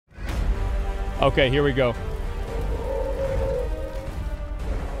Okay, here we go.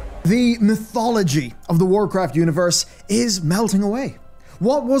 The mythology of the Warcraft universe is melting away.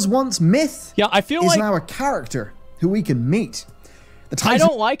 What was once myth I feel is like now a character who we can meet. I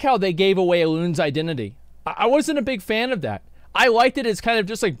don't like how they gave away Elune's identity. I wasn't a big fan of that. I liked it as kind of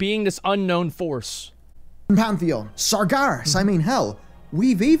just like being this unknown force. Pantheon, Sargeras, I mean, hell,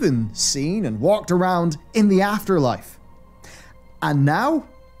 we've even seen and walked around in the afterlife. And now,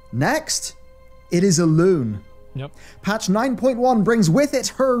 next, it is Elune. Yep. Patch 9.1 brings with it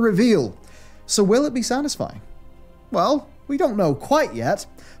her reveal. So will it be satisfying? Well, we don't know quite yet,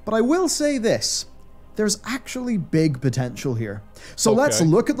 but I will say this. There's actually big potential here. So let's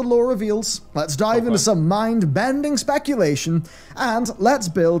look at the lore reveals, let's dive into some mind-bending speculation, and let's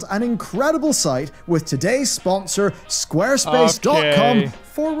build an incredible site with today's sponsor,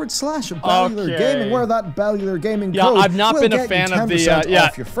 squarespace.com/Bellular Gaming, where that Bellular Gaming code I've not will been get a fan you of the 10%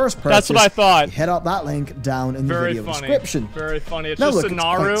 off your first purchase. That's what I thought. Hit up that link down in the video description. Very funny. It's now just look, a it's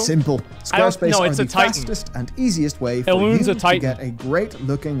Naru. quite simple. Squarespace are it's the a Titan. fastest and easiest way for Elune's you a Titan. to get a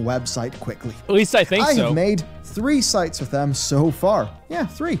great-looking website quickly. At least I think I so. have made 3 sites with them so far. Yeah,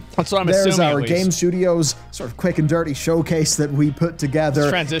 3. That's what I'm There's assuming, our at least. Game Studios sort of quick and dirty showcase that we put together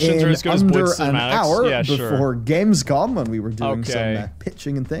Transitions are in as good as under Blitz an cinematics. hour Yeah, sure. before Gamescom when we were doing some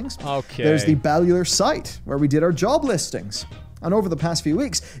pitching and things. There's the Bellular site where we did our job listings. And over the past few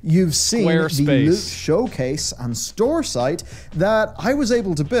weeks, you've seen the loot showcase and store site that I was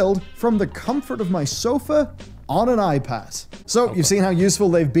able to build from the comfort of my sofa on an iPad. So you've seen how useful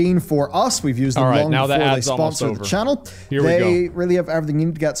they've been for us. We've used them long before they sponsor the channel. They really have everything you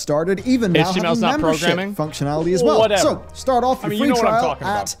need to get started, even now having membership functionality as well. So start off your free trial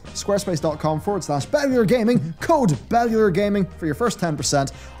at squarespace.com/Bellular Gaming. Code Bellular Gaming for your first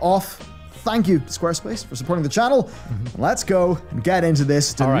 10% off. Thank you, Squarespace, for supporting the channel. Let's go and get into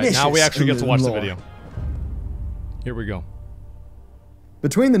this delicious now we actually get to watch lore. the video. Here we go.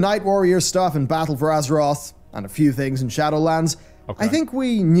 Between the Night Warriors stuff and Battle for Azeroth, and a few things in Shadowlands, I think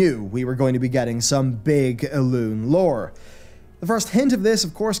we knew we were going to be getting some big Elune lore. The first hint of this,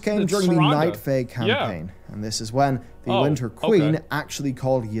 of course, came during the Night Fae campaign, and this is when the Winter Queen actually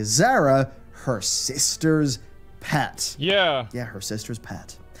called Ysera her sister's pet. Yeah, her sister's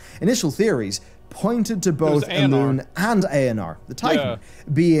pet. Initial theories pointed to both Elune and Aenar, the Titan,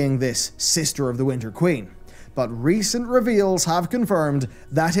 being this sister of the Winter Queen. But recent reveals have confirmed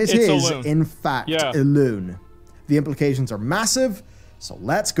that it is, Elune. In fact, Elune. The implications are massive, so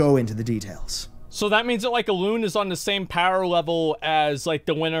let's go into the details. So that means that, like, Elune is on the same power level as, like,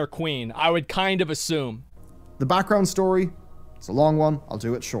 the Winter Queen, I would kind of assume. The background story, it's a long one, I'll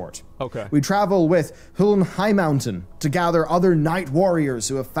do it short. Okay. We travel with Huln High Mountain to gather other Night Warriors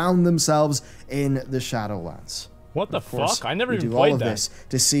who have found themselves in the Shadowlands. What the fuck? I never even played played all of this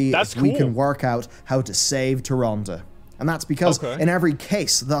to see if we can work out how to save Tyrande. And that's because in every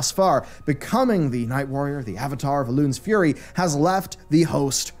case thus far, becoming the Night Warrior, the avatar of Elune's fury, has left the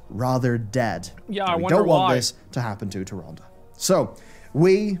host rather dead. Yeah, I wonder why. We don't want this to happen to Tyrande. So,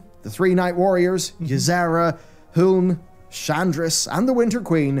 we, the 3 Night Warriors, Ysera, Huln, Chandris, and the Winter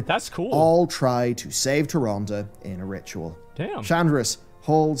Queen, all try to save Tyrande in a ritual. Damn. Chandris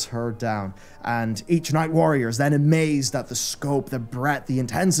holds her down, and each Night Warrior is then amazed at the scope, the breadth, the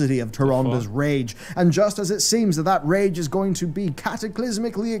intensity of Tyrande's rage. And just as it seems that that rage is going to be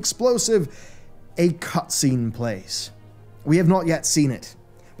cataclysmically explosive, a cutscene plays. We have not yet seen it,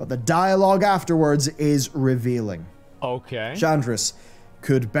 but the dialogue afterwards is revealing. Chandris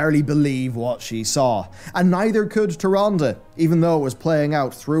could barely believe what she saw, and neither could Tyrande, even though it was playing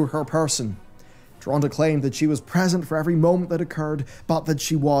out through her person. Tyrande claimed that she was present for every moment that occurred, but that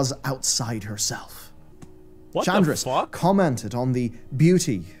she was outside herself. Chandris commented on the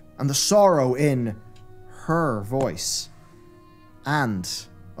beauty and the sorrow in her voice, and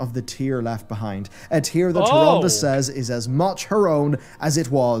of the tear left behind. A tear that Tyrande says is as much her own as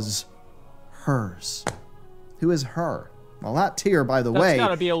it was hers. Who is her? Well, that tear, by the way,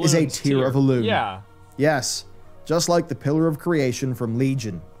 is a tear of Elune. Yeah. Yes, just like the Pillar of Creation from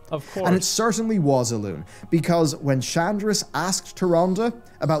Legion. Of course. And it certainly was Elune, because when Chandris asked Tyrande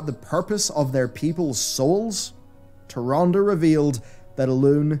about the purpose of their people's souls, Tyrande revealed that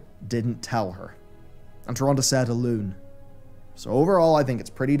Elune didn't tell her. And Tyrande said Elune. So overall, I think it's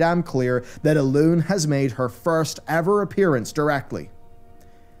pretty damn clear that Elune has made her first ever appearance directly.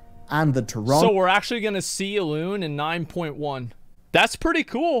 And the Tyrande... So we're actually going to see Elune in 9.1. That's pretty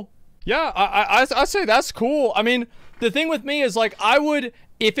cool. Yeah, I say that's cool. I mean, the thing with me is, like, I would...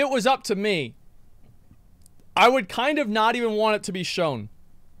 If it was up to me, I would kind of not even want it to be shown.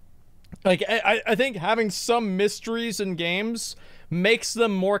 Like, I think having some mysteries in games makes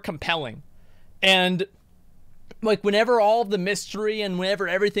them more compelling. And like whenever all the mystery and whenever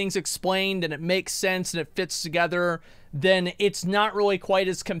everything's explained and it makes sense and it fits together, then it's not really quite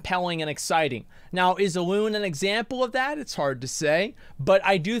as compelling and exciting. Now, is Elune an example of that? It's hard to say, but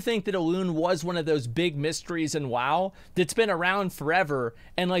I do think that Elune was one of those big mysteries in WoW that's been around forever,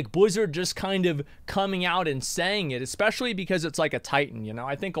 and like Blizzard just kind of coming out and saying it, especially because it's like a Titan, you know?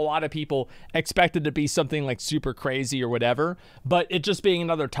 I think a lot of people expected to be something like super crazy or whatever, but it just being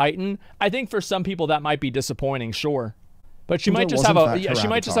another Titan, I think for some people that might be disappointing, sure. But she might just have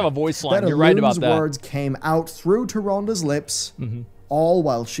a voice line. You're right about that. Elune's words came out through Tyronda's lips, all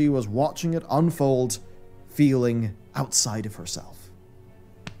while she was watching it unfold, feeling outside of herself.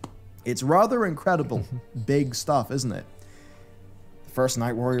 It's rather incredible, big stuff, isn't it? The first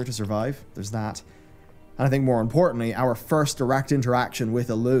Night Warrior to survive, there's that. And I think more importantly, our first direct interaction with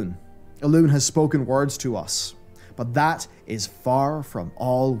Elune. Elune has spoken words to us, but that is far from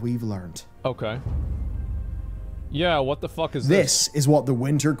all we've learned. Okay. Yeah, what the fuck is this? This is what the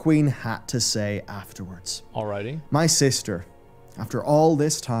Winter Queen had to say afterwards. Alrighty. My sister, after all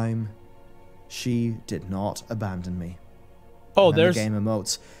this time, she did not abandon me. Oh, there's... the game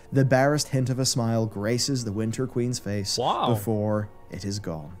emotes. The barest hint of a smile graces the Winter Queen's face before it is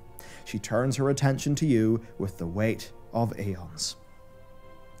gone. She turns her attention to you with the weight of aeons.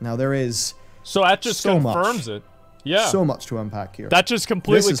 Now there is so that just confirms it. Yeah. So much to unpack here. That just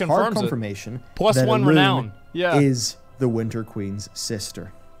completely this is confirms hard confirmation it. Plus that one Elune renown. Yeah. is the Winter Queen's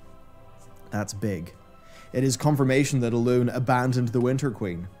sister. That's big. It is confirmation that Elune abandoned the Winter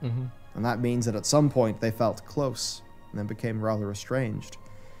Queen. And that means that at some point they felt close and then became rather estranged.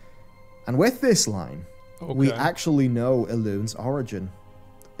 And with this line, we actually know Elune's origin.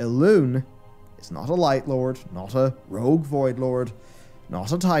 Elune is not a Light Lord, not a Rogue Void Lord,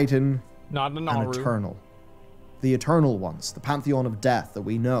 not a Titan, not an Eternal. The Eternal Ones, the Pantheon of Death that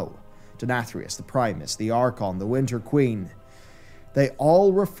we know. Denathrius, the Primus, the Archon, the Winter Queen. They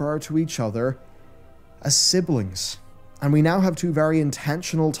all refer to each other as siblings. And we now have two very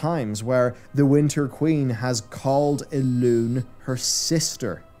intentional times where the Winter Queen has called Elune her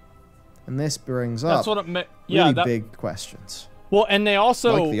sister. And this brings up big questions. Well, and they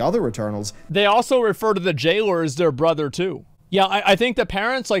also... like the other Eternals. They also refer to the Jailer as their brother, too. Yeah, I think the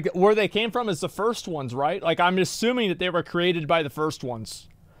parents, like, where they came from is the first ones, right? Like, I'm assuming that they were created by the first ones.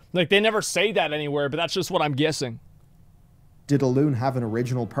 Like, they never say that anywhere, but that's just what I'm guessing. Did Elune have an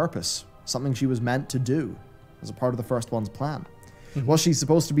original purpose? Something she was meant to do as a part of the first one's plan? Was she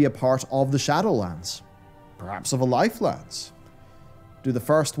supposed to be a part of the Shadowlands? Perhaps of a Lifelands? Do the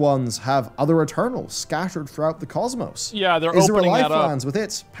first ones have other Eternals scattered throughout the cosmos? Yeah, they're opening that up. Is there a Lifelands with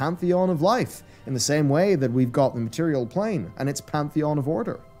its pantheon of life? In the same way that we've got the material plane and its pantheon of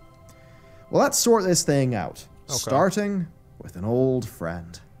order. Well, let's sort this thing out. Starting with an old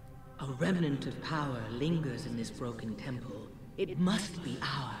friend. A remnant of power lingers in this broken temple. It must be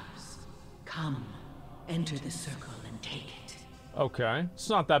ours. Come, enter the circle and take it. Okay, it's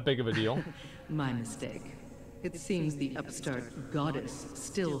not that big of a deal. My mistake. It seems the upstart goddess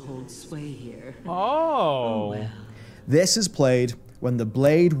still holds sway here. Oh well. This is played when the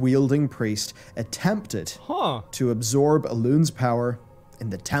blade-wielding priest attempted to absorb Elune's power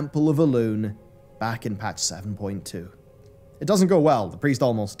in the Temple of Elune back in patch 7.2. It doesn't go well, the priest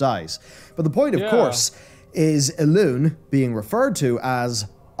almost dies. But the point, of course, is Elune being referred to as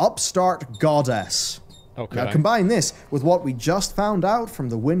upstart goddess. Now combine this with what we just found out from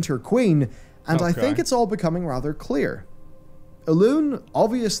the Winter Queen, and I think it's all becoming rather clear. Elune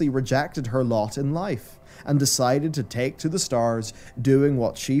obviously rejected her lot in life and decided to take to the stars, doing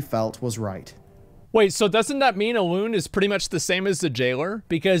what she felt was right. Wait, so doesn't that mean Elune is pretty much the same as the Jailer?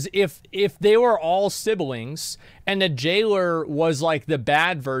 Because if they were all siblings, and the Jailer was like the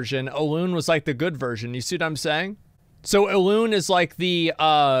bad version, Elune was like the good version, you see what I'm saying? So Elune is like the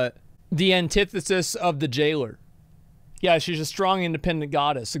antithesis of the Jailer. Yeah, she's a strong, independent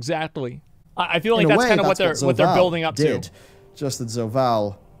goddess, exactly. I feel like that's kind of what they're building up to. Just that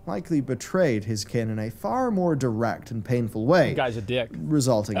Zovaal likely betrayed his kin in a far more direct and painful way. The guy's a dick.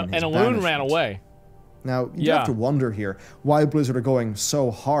 Resulting in his banishment. banishment. And Elune ran away. Now, you have to wonder here why Blizzard are going so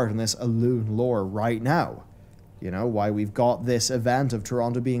hard in this Elune lore right now. You know, why we've got this event of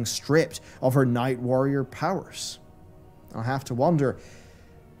Tyrande being stripped of her Night Warrior powers. I have to wonder,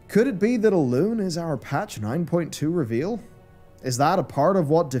 could it be that Elune is our patch 9.2 reveal? Is that a part of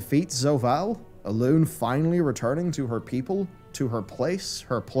what defeats Zovaal? Elune finally returning to her people? To her place,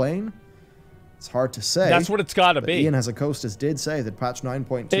 her plane? It's hard to say. That's what it's got to be. Ian Hazacostas did say that patch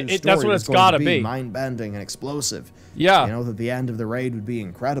 9.2 that's what it's got to be. Mind-bending and explosive. Yeah. You know, that the end of the raid would be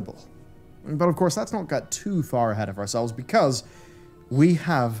incredible. But of course, let's not get too far ahead of ourselves, because we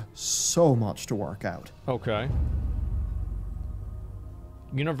have so much to work out. Okay.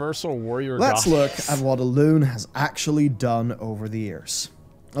 Universal Warrior Let's God. look at what Elune has actually done over the years.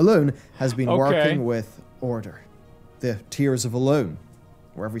 Elune has been working with Order, the Tears of Elune.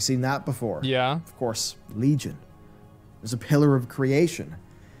 Where have we seen that before? Yeah. Of course, Legion. It was a pillar of creation.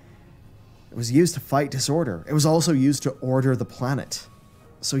 It was used to fight disorder. It was also used to order the planet.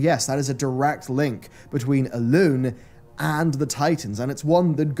 So yes, that is a direct link between Elune and the Titans, and it's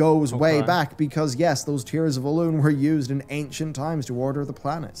one that goes way back because yes, those Tears of Elune were used in ancient times to order the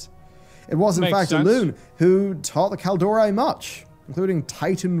planet. It was in fact Elune who taught the Kaldorei much, including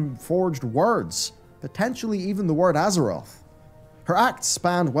Titan-forged words, potentially even the word Azeroth. Her acts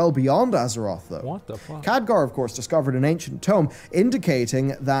spanned well beyond Azeroth, though. What the fuck? Khadgar, of course, discovered an ancient tome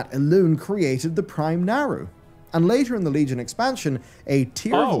indicating that Elune created the Prime Naru. And later in the Legion expansion, a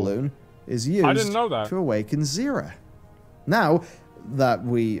Tear of Elune is used to awaken Zira. Now that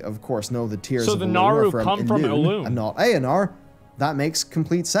we, of course, know the Tears of Elune Naru are come from Elune and not Aenar, that makes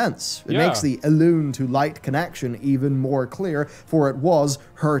complete sense. It makes the Elune to light connection even more clear, for it was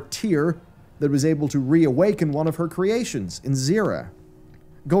her Tear that was able to reawaken one of her creations in Zira.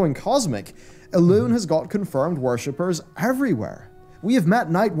 Going cosmic, Elune has got confirmed worshippers everywhere. We have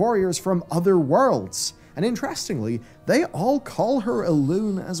met Night Warriors from other worlds, and interestingly, they all call her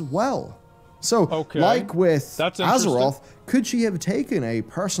Elune as well. So, like with Azeroth, could she have taken a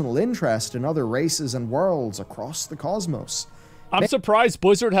personal interest in other races and worlds across the cosmos? I'm surprised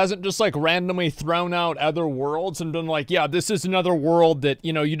Blizzard hasn't just like randomly thrown out other worlds and been like, yeah, this is another world that,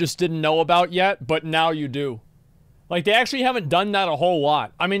 you know, you just didn't know about yet, but now you do. Like, they actually haven't done that a whole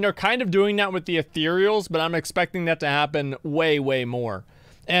lot. I mean, they're kind of doing that with the Ethereals, but I'm expecting that to happen way, way more.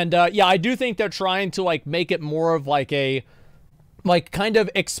 And, yeah, I do think they're trying to, like, make it more of, like, a, like, kind of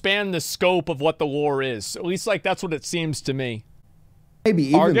expand the scope of what the lore is. At least, like, that's what it seems to me. Maybe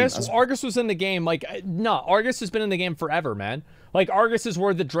even Argus was in the game, like, no, Argus has been in the game forever, man. Like, Argus is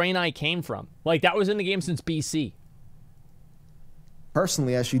where the Draenei came from. Like, that was in the game since BC.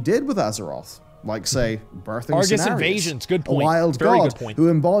 Personally, as she did with Azeroth. Like, say, birthing Argus Cenarius, Invasions, good point. A wild Very god good point. who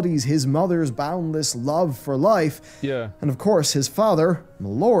embodies his mother's boundless love for life. Yeah. And of course, his father,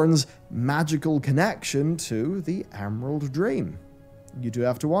 Malorn's magical connection to the Emerald Dream. You do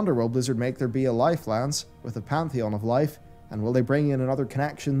have to wonder, will Blizzard make there be a Lifelands with a pantheon of life? And will they bring in another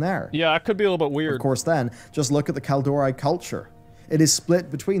connection there? Yeah, it could be a little bit weird. Of course then, just look at the Kaldorei culture. It is split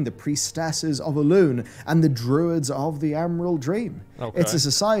between the priestesses of Elune and the druids of the Emerald Dream. It's a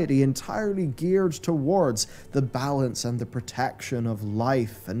society entirely geared towards the balance and the protection of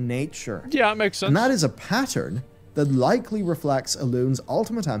life and nature. Yeah, it makes sense. And that is a pattern that likely reflects Elune's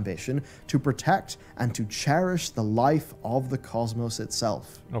ultimate ambition to protect and to cherish the life of the cosmos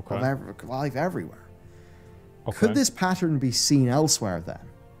itself. Of life everywhere. Could this pattern be seen elsewhere then?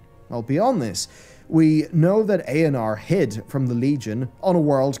 Well, beyond this, we know that Aenar hid from the Legion on a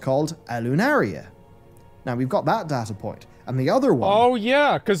world called Elunaria. Now, we've got that data point. And the other one... Oh,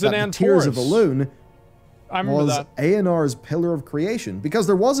 yeah, because in the Tears of Elune was that. Aenar's Pillar of Creation. Because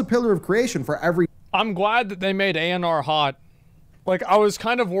there was a Pillar of Creation for every... I'm glad that they made Aenar hot. Like, I was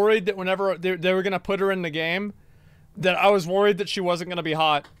kind of worried that whenever they were going to put her in the game, that I was worried that she wasn't going to be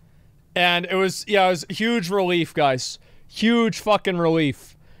hot. And it was, yeah, it was a huge relief, guys. Huge fucking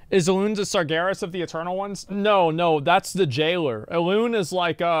relief. Is Elune the Sargeras of the Eternal Ones? No, no, that's the Jailer. Elune is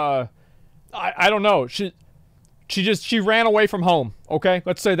like, I don't know. She ran away from home, okay?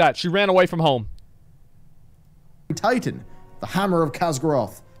 Let's say that. She ran away from home. Titan, the Hammer of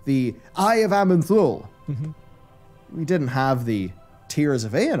Khaz'goroth, the Eye of Aman'Thul. We didn't have the Tears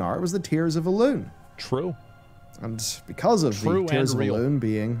of Aenar, it was the Tears of Elune. True. And because of the Tears of Elune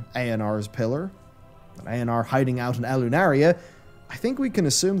being Aenar's pillar, and Aenar hiding out in Elunaria, I think we can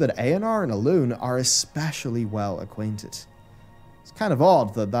assume that Aenar and Elune are especially well acquainted. It's kind of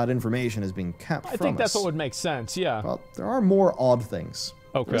odd that that information is being kept from us. I think that's what would make sense, yeah. But there are more odd things.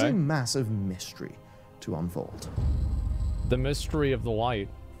 Okay. There's a massive mystery to unfold. The mystery of the light.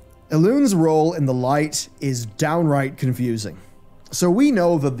 Elune's role in the light is downright confusing. So we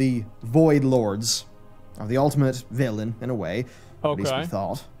know that the Void Lords are the ultimate villain, in a way, at least we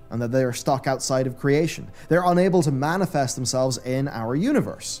thought, and that they are stuck outside of creation. They're unable to manifest themselves in our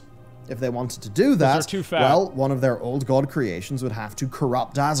universe. If they wanted to do that, well, one of their old god creations would have to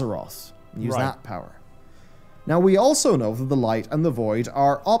corrupt Azeroth and use that power. Now, we also know that the light and the void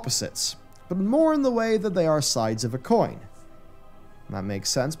are opposites, but more in the way that they are sides of a coin. That makes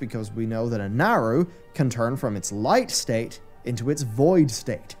sense because we know that a Naru can turn from its light state into its void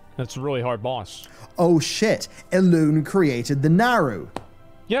state. That's a really hard boss. Oh shit, Elune created the Naru.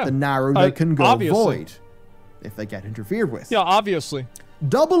 Yeah. The Naru that can go void. if they get interfered with. Yeah, obviously.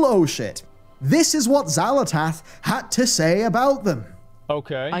 Double O shit. This is what Xalatath had to say about them.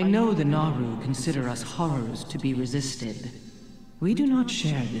 Okay. I know the Naru consider us horrors to be resisted. We do not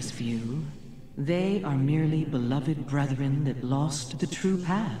share this view. They are merely beloved brethren that lost the true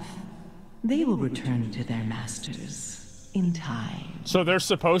path. They will return to their masters in time. So they're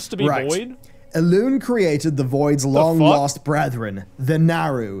supposed to be Right. void? Elune created the Void's long-lost brethren, the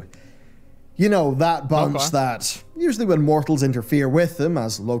Naru. You know, that bunch that, usually when mortals interfere with them,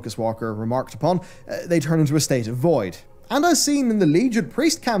 as Locust Walker remarked upon, they turn into a state of void. And as seen in the Legion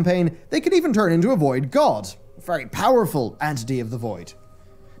Priest campaign, they can even turn into a void god, a very powerful entity of the void.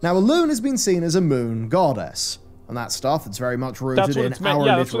 Now, Elune has been seen as a moon goddess, and that stuff that's very much rooted in our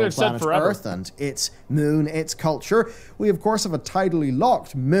literal planet Earth and its moon, its culture. We, of course, have a tidally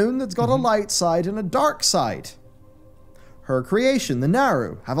locked moon that's got a light side and a dark side. Her creation, the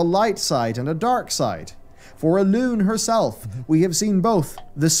Naru, have a light side and a dark side. For Elune herself, we have seen both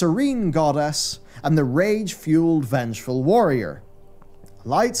the serene goddess and the rage-fueled vengeful warrior. A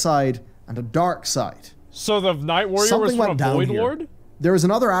light side and a dark side. So the Night Warrior was from a Void Lord? There is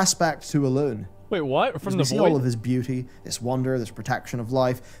another aspect to Elune. Wait, what? From the we see Void? all of his beauty, this wonder, this protection of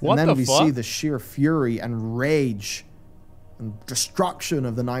life, What and then the we fuck? see the sheer fury and rage and destruction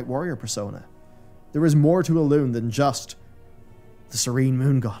of the Night Warrior persona. There is more to Elune than just the serene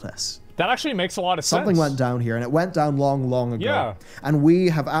moon goddess. That actually makes a lot of Something sense. went down here, and it went down long, long ago. Yeah. And we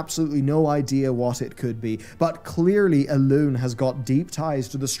have absolutely no idea what it could be. But clearly, Elune has got deep ties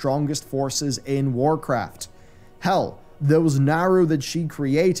to the strongest forces in Warcraft. Hell, those Naru that she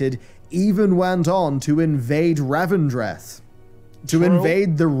created even went on to invade Revendreth. To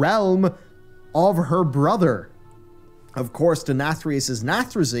invade the realm of her brother. Of course, Denathrius's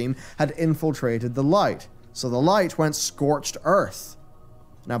Nathrezim had infiltrated the light. So the light went scorched earth.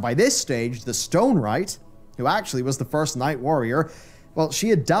 Now, by this stage, the Stone Rite, who actually was the first Night Warrior, well, she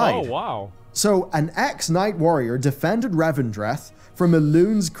had died. Oh, wow. So, an ex-Night Warrior defended Revendreth from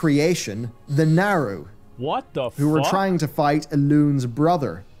Elune's creation, the Naru, What the fuck? who were trying to fight Elune's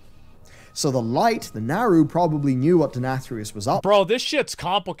brother. So the Light, the Naru, probably knew what Denathrius was up. Bro, this shit's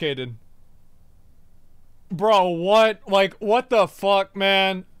complicated. Bro, what? Like, what the fuck,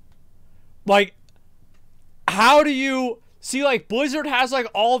 man? Like, how do you... See, like, Blizzard has, like,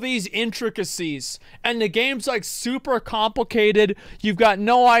 all these intricacies, and the game's, like, super complicated. You've got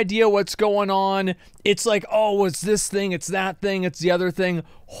no idea what's going on. It's like, oh, it's this thing, it's that thing, it's the other thing.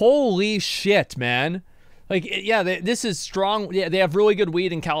 Holy shit, man. Like, yeah, this is strong. Yeah, they have really good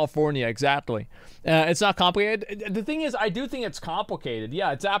weed in California, exactly. It's not complicated. The thing is, I do think it's complicated.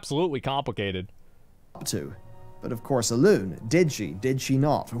 Yeah, it's absolutely complicated. To. But of course, Elune, did she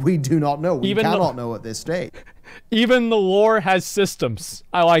not? We do not know. We cannot know at this stage. Even the lore has systems.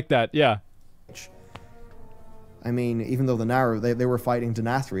 I like that, yeah. I mean, even though the Naru, they were fighting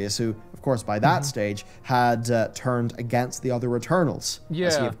Denathrius, who, of course, by that stage, had turned against the other Eternals. Yeah.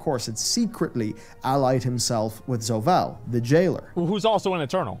 As he, of course, had secretly allied himself with Zovel, the jailer. Who's also an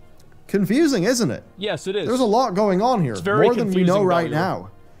Eternal. Confusing, isn't it? Yes, it is. There's a lot going on here. It's very more than we know confusing, right Bellular.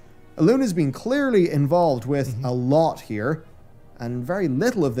 now. Elune has been clearly involved with a lot here, and very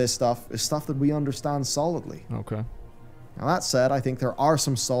little of this stuff is stuff that we understand solidly. Okay. Now that said, I think there are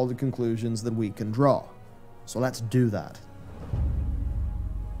some solid conclusions that we can draw. So let's do that.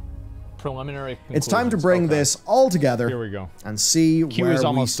 Preliminary conclusions. It's time to bring this all together Here we go. and see Q where is we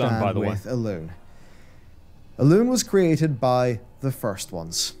almost done, stand by the way. with Elune. Elune was created by the first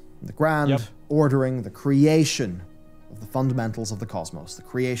ones. The grand ordering, the creation of the fundamentals of the cosmos, the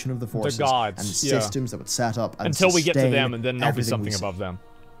creation of the forces gods, and the systems that would set up and until we get to sustain them, and then there'll be everything we something see. above them.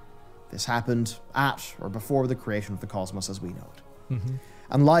 This happened at or before the creation of the cosmos as we know it.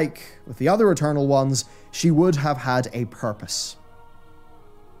 And like with the other Eternal Ones, she would have had a purpose.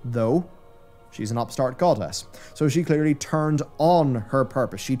 Though, she's an upstart goddess, so she clearly turned on her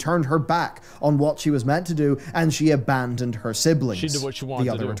purpose. She turned her back on what she was meant to do, and she abandoned her siblings, She did what she wanted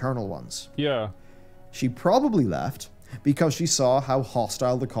the to other do. Eternal Ones. Yeah. She probably left because she saw how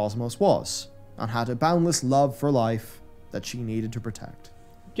hostile the cosmos was, and had a boundless love for life that she needed to protect.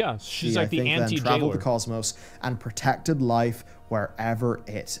 Yeah, she's She, like I the think, then traveled anti-jailer. the cosmos and protected life wherever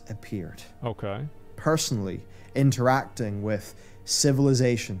it appeared. Okay. Personally, interacting with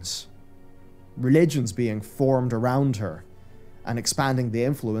civilizations, religions being formed around her, and expanding the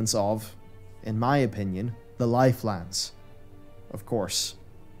influence of, in my opinion, the Lifelands. Of course,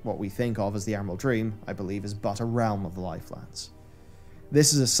 what we think of as the Emerald Dream, I believe, is but a realm of the Lifelands.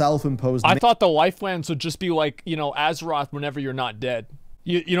 This is a self-imposed... I thought the Lifelands would just be like, you know, Azeroth whenever you're not dead.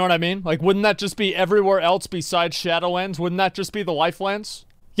 You know what I mean? Like, wouldn't that just be everywhere else besides Shadowlands? Wouldn't that just be the Lifelands?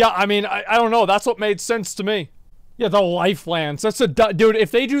 Yeah, I mean, I don't know. That's what made sense to me. Yeah, the Lifelands. That's a dude.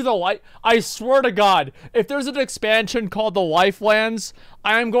 If they do the I swear to God, if there's an expansion called the Lifelands,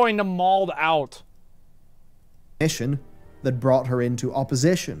 I am going to maul out. Mission that brought her into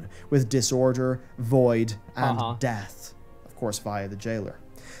opposition with disorder, void, and death. Of course, via the jailer.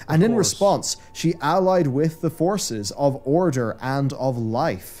 And in response, she allied with the forces of order and of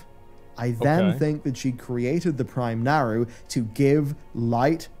life. I then think that she created the Prime Naru to give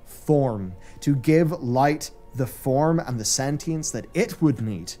light form, to give light the form and the sentience that it would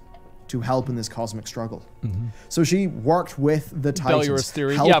need to help in this cosmic struggle. So she worked with the Titans,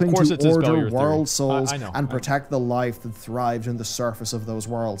 helping to order world souls and protect the life that thrived in the surface of those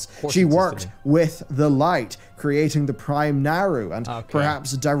worlds. She worked with the light, creating the Prime Naru and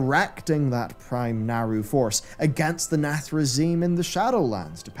perhaps directing that Prime Naru force against the Nathrezim in the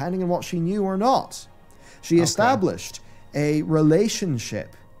Shadowlands, depending on what she knew or not. She established a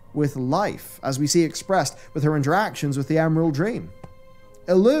relationship with life, as we see expressed with her interactions with the Emerald Dream.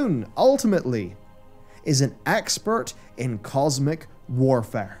 Elune, ultimately, is an expert in cosmic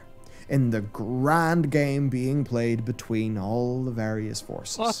warfare, in the grand game being played between all the various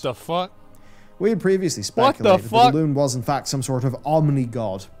forces. What the fuck? We had previously speculated that Elune was in fact some sort of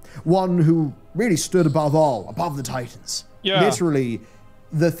omni-god, one who really stood above all, above the Titans. Yeah. Literally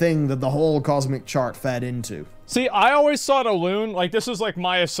the thing that the whole cosmic chart fed into. See, I always thought Elune, like, this is like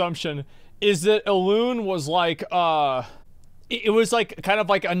my assumption, is that Elune was like, it was like kind of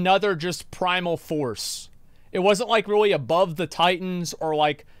like another just primal force. It wasn't like really above the Titans or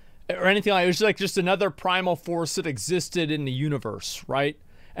like, or anything like, it was just like just another primal force that existed in the universe, right?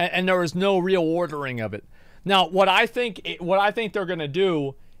 And there was no real ordering of it. Now, what I think they're gonna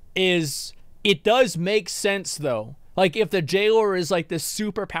do is, it does make sense though. Like, if the jailer is like this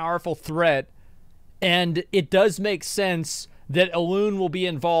super powerful threat, and it does make sense that Elune will be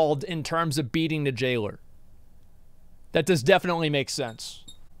involved in terms of beating the jailer. That does definitely make sense.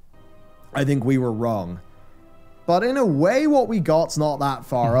 I think we were wrong. But in a way, what we got's not that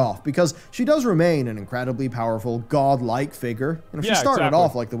far off, because she does remain an incredibly powerful, godlike figure. And she started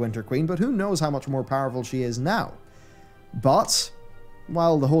off like the Winter Queen, but who knows how much more powerful she is now. But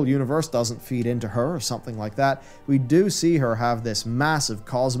while the whole universe doesn't feed into her or something like that, we do see her have this massive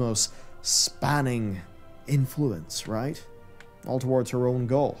cosmos spanning influence, right? All towards her own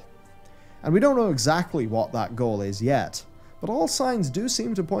goal. And we don't know exactly what that goal is yet, but all signs do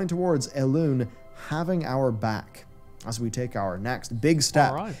seem to point towards Elune having our back as we take our next big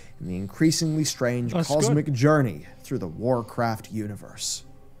step in the increasingly strange cosmic journey through the Warcraft universe.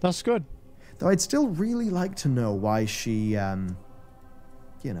 That's good. Though I'd still really like to know why she,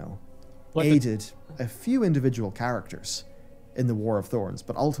 you know, aided a few individual characters in the War of Thorns,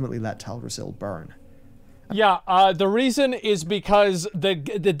 but ultimately let Teldrassil burn. Yeah, the reason is because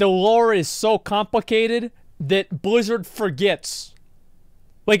the lore is so complicated that Blizzard forgets.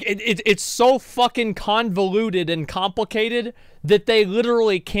 Like, it's so fucking convoluted and complicated that they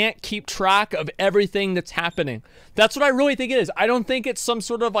literally can't keep track of everything that's happening. That's what I really think it is. I don't think it's some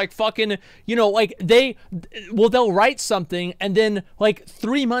sort of, like, fucking, you know, like, they'll write something, and then, like,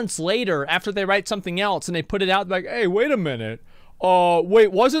 3 months later, after they write something else, and they put it out, like, hey, wait a minute.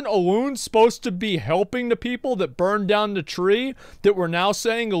 Wait, wasn't Elune supposed to be helping the people that burned down the tree that we're now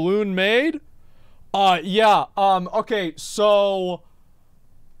saying Elune made? Yeah, okay, so...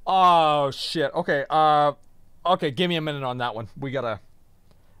 Oh, shit, okay, okay, give me a minute on that one. We gotta...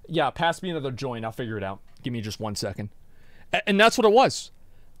 Yeah, pass me another joint, I'll figure it out. Give me just 1 second. And that's what it was.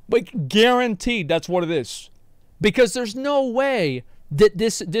 Like, guaranteed that's what it is. Because there's no way that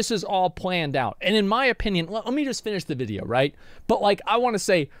this is all planned out. And in my opinion, let me just finish the video, right? But, like, I want to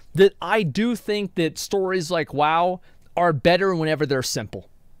say that I do think that stories like WoW are better whenever they're simple.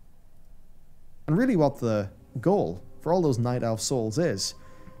 And really what the goal for all those Night Elf souls is.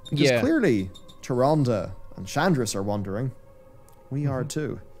 Because clearly, Tyrande and Chandris are wondering. We are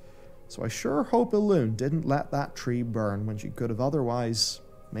too. So I sure hope Elune didn't let that tree burn when she could have otherwise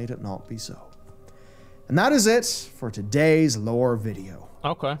made it not be so. And that is it for today's lore video.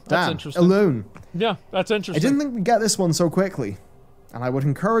 Okay, that's interesting. Elune. Yeah, that's interesting. I didn't think we'd get this one so quickly. And I would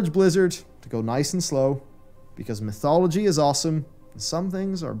encourage Blizzard to go nice and slow, because mythology is awesome, and some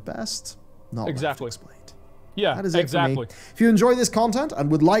things are best not left explained. Yeah, that is it for me. If you enjoy this content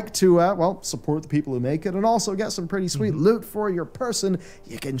and would like to, well, support the people who make it and also get some pretty sweet loot for your person,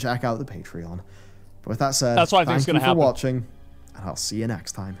 you can check out the Patreon. But with that said, that's what I think is going to happen. Thank you for watching, and I'll see you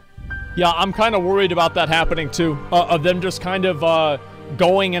next time. Yeah, I'm kind of worried about that happening too, of them just kind of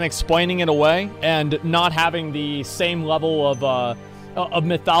going and explaining it away and not having the same level of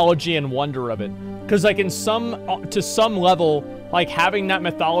mythology and wonder of it. Because, like, to some level, like, having that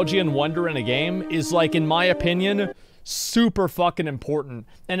mythology and wonder in a game is, like, in my opinion, super fucking important.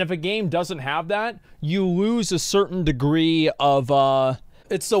 And if a game doesn't have that, you lose a certain degree of,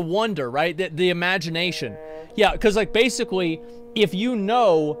 it's the wonder, right? The imagination. Yeah, because, like, basically, if you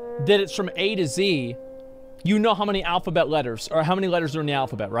know that it's from A to Z, you know how many alphabet letters, or how many letters are in the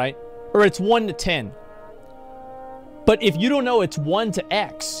alphabet, right? Or it's 1 to 10. But if you don't know it's 1 to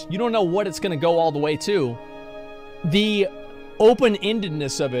X, you don't know what it's going to go all the way to, the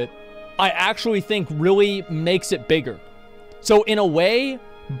open-endedness of it, I actually think really makes it bigger. So in a way,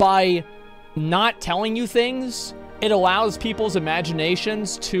 by not telling you things, it allows people's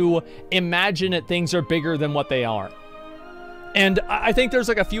imaginations to imagine that things are bigger than what they are. And I think there's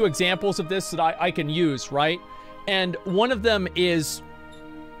like a few examples of this that I can use, right? And one of them is,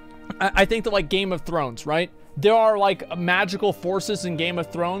 I think that like Game of Thrones, right? There are like magical forces in Game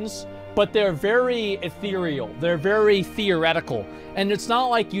of Thrones, but they're very ethereal. They're very theoretical. And it's not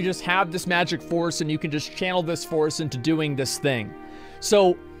like you just have this magic force and you can just channel this force into doing this thing.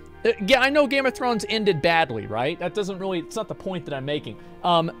 So, yeah, I know Game of Thrones ended badly, right? That doesn't really, it's not the point that I'm making.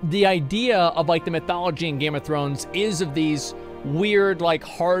 The idea of like the mythology in Game of Thrones is of these weird, like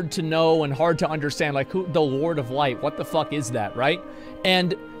hard to know and hard to understand, like who, the Lord of Light, what the fuck is that, right?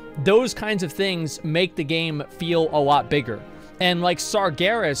 And those kinds of things make the game feel a lot bigger. And like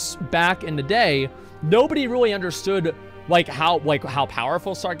Sargeras back in the day, nobody really understood like how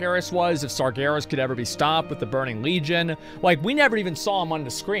powerful Sargeras was, if Sargeras could ever be stopped with the Burning Legion. Like, we never even saw him on the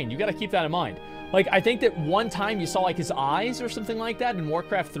screen. You gotta keep that in mind. Like, I think that one time you saw like his eyes or something like that in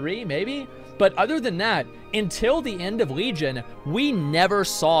Warcraft 3, maybe? But other than that, until the end of Legion, we never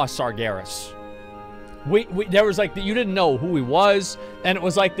saw Sargeras. There was like, you didn't know who he was, and it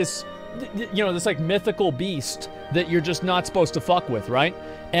was like this, you know, this like mythical beast that you're just not supposed to fuck with, right?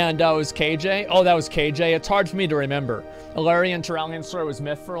 And it was KJ. Oh, that was KJ. It's hard for me to remember. Illyrian Turalian story was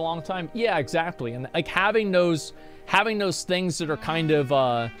myth for a long time. Yeah, exactly. And like having those things that are kind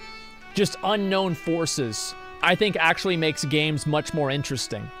of just unknown forces, I think actually makes games much more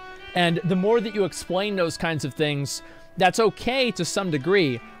interesting. And the more that you explain those kinds of things, that's okay to some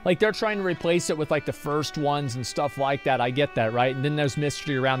degree. Like, they're trying to replace it with like the first ones and stuff like that. I get that, right? And then there's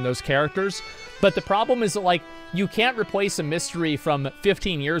mystery around those characters. But the problem is that, like, you can't replace a mystery from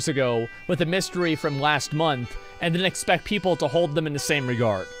 15 years ago with a mystery from last month and then expect people to hold them in the same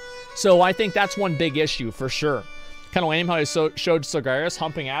regard. So I think that's one big issue for sure. Kind of lame how they showed Sargeras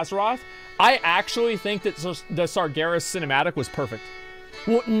humping Azeroth. I actually think that the Sargeras cinematic was perfect.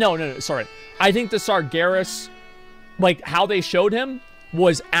 Well, no, sorry. I think the Sargeras, like, how they showed him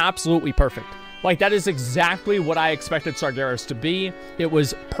was absolutely perfect. Like, that is exactly what I expected Sargeras to be. It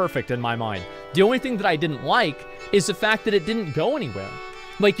was perfect in my mind. The only thing that I didn't like is the fact that it didn't go anywhere.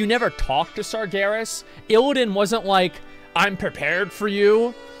 Like, you never talked to Sargeras. Illidan wasn't like, I'm prepared for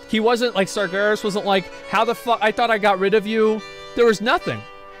you. He wasn't like, Sargeras wasn't like, how the fuck, I thought I got rid of you. There was nothing.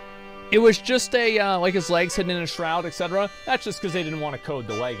 It was just a, like his legs hidden in a shroud, etc. That's just because they didn't want to code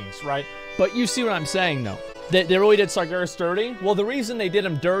the leggings, right? But you see what I'm saying, though. They really did Sargeras dirty? Well, the reason they did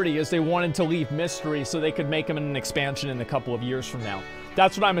him dirty is they wanted to leave mystery so they could make him in an expansion in a couple of years from now.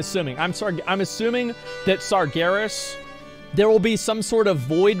 That's what I'm assuming. I'm assuming that Sargeras, there will be some sort of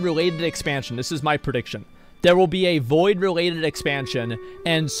Void-related expansion. This is my prediction. There will be a Void-related expansion,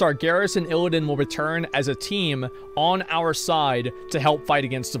 and Sargeras and Illidan will return as a team on our side to help fight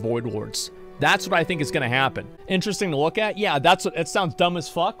against the Void Lords. That's what I think is going to happen. Interesting to look at? Yeah, it sounds dumb as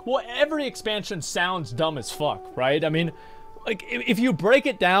fuck. Well, every expansion sounds dumb as fuck, right? I mean, like, if you break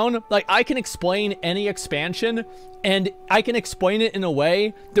it down, like, I can explain any expansion, and I can explain it in a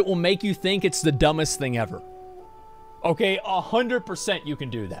way that will make you think it's the dumbest thing ever. Okay, 100% you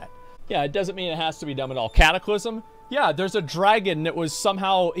can do that. Yeah, it doesn't mean it has to be dumb at all. Cataclysm? Yeah, there's a dragon that was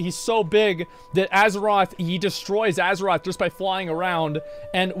somehow, he's so big that Azeroth, he destroys Azeroth just by flying around,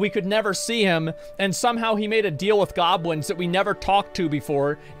 and we could never see him, and somehow he made a deal with goblins that we never talked to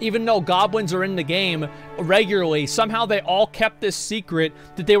before, even though goblins are in the game regularly. Somehow they all kept this secret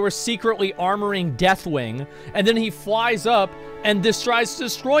that they were secretly armoring Deathwing, and then he flies up and tries to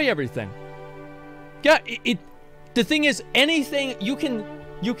destroy everything. Yeah, the thing is, anything, you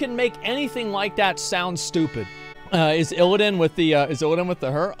can make anything like that sound stupid. Is Illidan with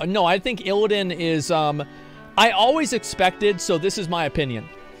the her? No, I think Illidan is, I always expected, so this is my opinion.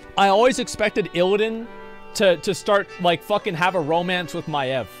 I always expected Illidan to start, like, fucking have a romance with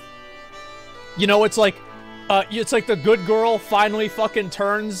Maiev. You know, it's like the good girl finally fucking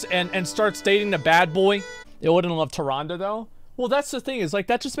turns and starts dating the bad boy. Illidan loved Tyrande, though. Well, that's the thing, is, like,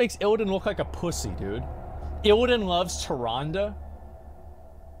 that just makes Illidan look like a pussy, dude. Illidan loves Tyrande?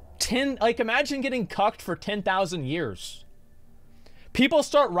 like, imagine getting cucked for 10,000 years. People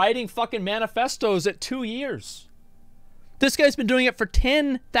start writing fucking manifestos at 2 years. This guy's been doing it for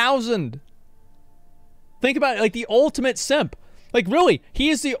 10,000. Think about it, like the ultimate simp. Like, really, he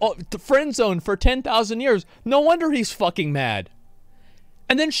is the friend zone for 10,000 years. No wonder he's fucking mad.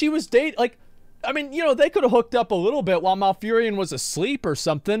 And then she was like, I mean, you know, they could have hooked up a little bit while Malfurion was asleep or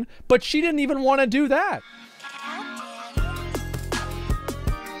something, but she didn't even want to do that.